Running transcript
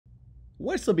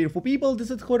What's up, beautiful people?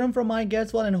 This is Khurram from My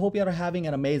Guess Well and hope you are having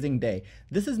an amazing day.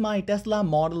 This is my Tesla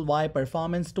Model Y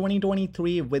Performance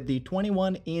 2023 with the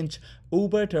 21-inch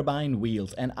Uber turbine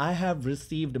wheels, and I have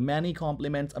received many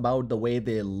compliments about the way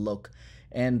they look,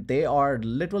 and they are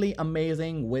literally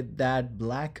amazing with that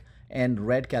black and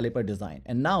red caliper design.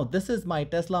 And now this is my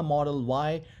Tesla Model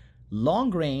Y long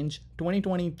range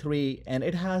 2023, and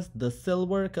it has the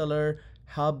silver color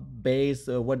hub base,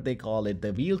 what they call it,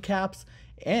 the wheel caps,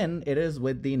 and it is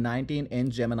with the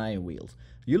 19-inch Gemini wheels.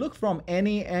 You look from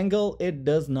any angle, it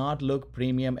does not look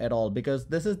premium at all because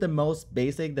this is the most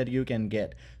basic that you can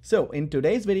get. So in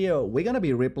today's video, we're gonna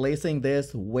be replacing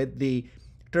this with the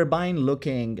turbine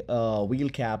looking wheel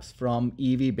caps from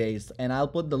EVBASE, and I'll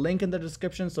put the link in the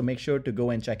description, so make sure to go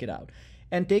and check it out.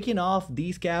 And taking off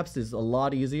these caps is a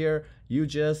lot easier. You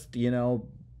just,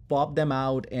 pop them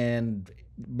out and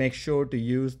make sure to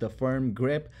use the firm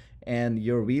grip and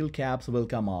your wheel caps will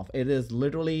come off. It is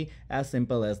literally as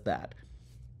simple as that.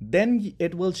 Then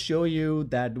it will show you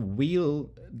that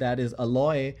wheel that is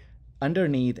alloy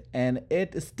underneath, and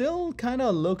it still kind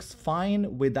of looks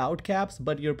fine without caps,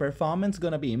 but your performance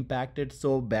gonna be impacted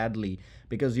so badly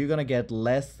because you're gonna get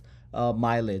less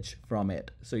mileage from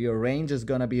it. So your range is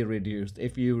gonna be reduced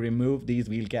if you remove these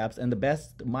wheel caps, and the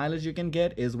best mileage you can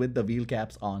get is with the wheel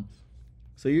caps on.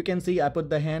 So you can see I put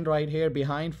the hand right here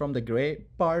behind from the gray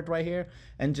part right here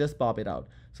and just pop it out.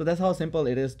 So that's how simple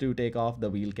it is to take off the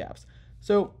wheel caps.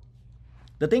 So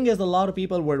the thing is, a lot of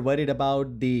people were worried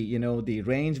about the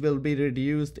range will be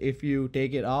reduced if you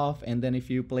take it off, and then if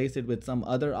you place it with some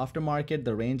other aftermarket,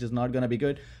 the range is not going to be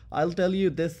good. I'll tell you,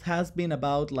 this has been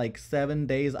about like 7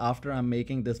 days after I'm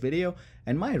making this video,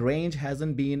 and my range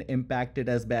hasn't been impacted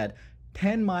as bad.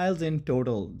 10 miles in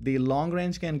total. The long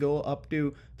range can go up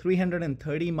to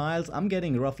 330 miles. I'm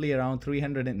getting roughly around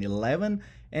 311,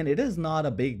 and it is not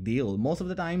a big deal. Most of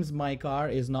the times my car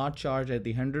is not charged at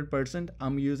the 100%.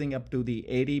 I'm using up to the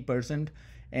 80%,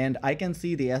 and I can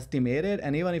see the estimated,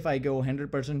 and even if I go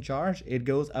 100% charge, it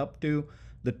goes up to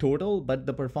the total, but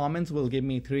the performance will give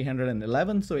me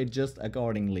 311, so it just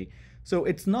accordingly. So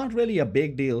it's not really a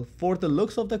big deal. For the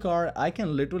looks of the car, I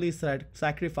can literally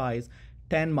sacrifice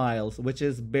 10 miles, which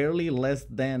is barely less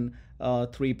than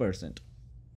 3%.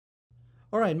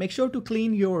 Alright, make sure to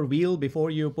clean your wheel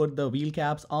before you put the wheel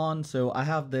caps on. So I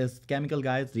have this Chemical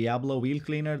Guys Diablo wheel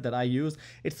cleaner that I use.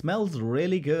 It smells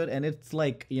really good, and it's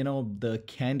like, the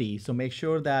candy. So make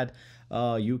sure that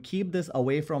you keep this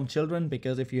away from children,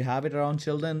 because if you have it around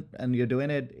children and you're doing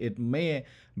it, it may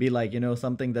be like,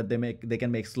 something that they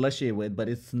can make slushy with, but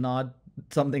it's not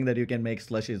something that you can make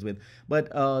slushies with.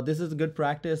 But this is good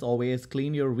practice. Always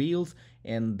clean your wheels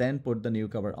and then put the new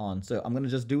cover on. So I'm gonna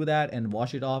just do that and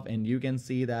wash it off, and you can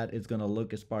see that it's gonna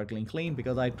look sparkling clean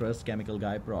because I trust Chemical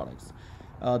Guy products.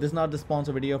 This is not the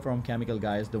sponsor video from Chemical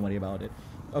Guys, don't worry about it.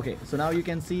 Okay, so now you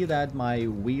can see that my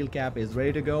wheel cap is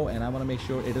ready to go, and I want to make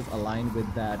sure it is aligned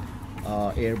with that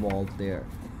air vault there.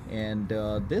 And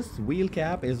this wheel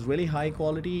cap is really high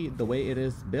quality the way it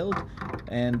is built,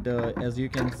 and as you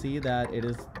can see that it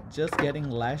is just getting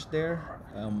lashed there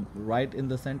right in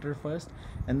the center first,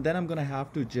 and then I'm gonna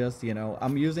have to just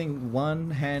I'm using one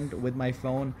hand with my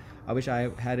phone. I wish I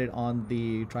had it on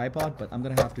the tripod, but I'm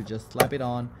gonna have to just slap it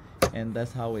on, and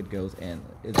that's how it goes in.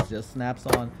 It just snaps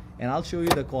on, and I'll show you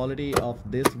the quality of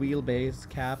this wheelbase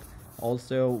cap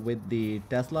also with the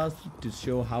Teslas to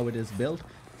show how it is built.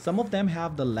 Some of them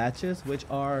have the latches which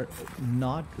are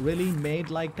not really made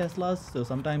like Teslas, so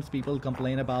sometimes people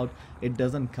complain about it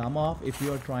doesn't come off if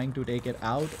you are trying to take it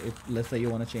out. If let's say you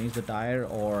want to change the tire,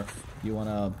 or you want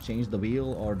to change the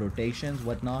wheel or rotations,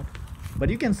 whatnot.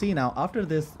 But you can see now, after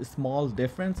this small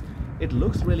difference, it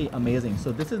looks really amazing.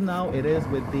 So this is now, it is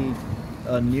with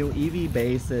the new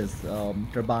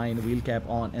EVBASE turbine wheel cap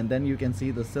on, and then you can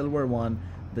see the silver one,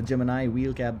 the Gemini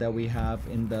wheel cap that we have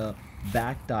in the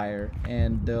back tire,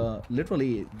 and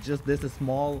literally just this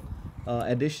small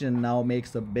addition now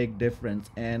makes a big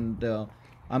difference, and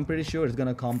I'm pretty sure it's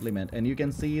gonna complement. And you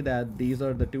can see that these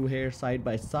are the two hairs side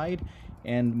by side,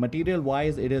 and material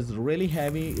wise it is really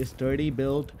heavy, sturdy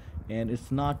build, and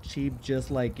it's not cheap just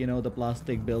like the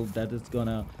plastic build that is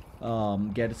gonna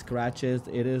get scratches.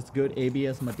 It is good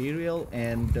ABS material,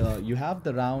 and you have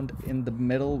the round in the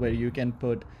middle where you can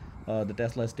put the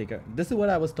Tesla sticker. This is what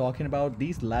I was talking about.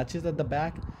 These latches at the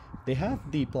back, they have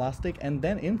the plastic, and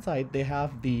then inside they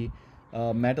have the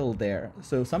metal there.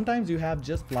 So sometimes you have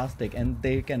just plastic and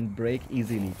they can break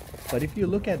easily. But if you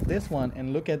look at this one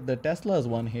and look at the Tesla's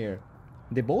one here,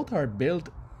 they both are built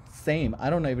same. I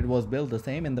don't know if it was built the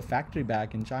same in the factory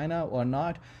back in China or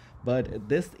not, but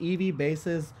this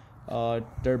EVBASE's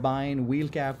turbine wheel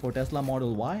cap for Tesla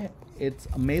Model Y, it's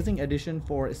amazing addition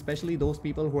for especially those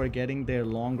people who are getting their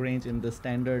long range in the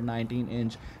standard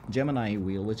 19-inch Gemini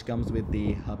wheel, which comes with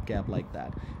the hubcap like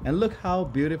that. And look how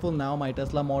beautiful now my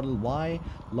Tesla Model Y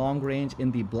long range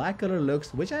in the black color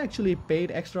looks, which I actually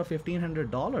paid extra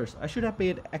 $1,500. I should have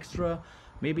paid extra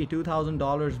maybe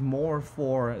 $2,000 more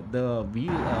for the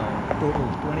wheel, total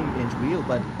 20-inch wheel,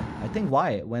 but I think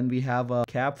why when we have a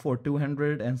cap for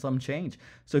 200 and some change.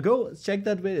 So go check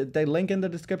that the link in the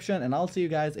description, and I'll see you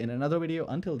guys in another video.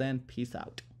 Until then, peace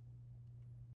out.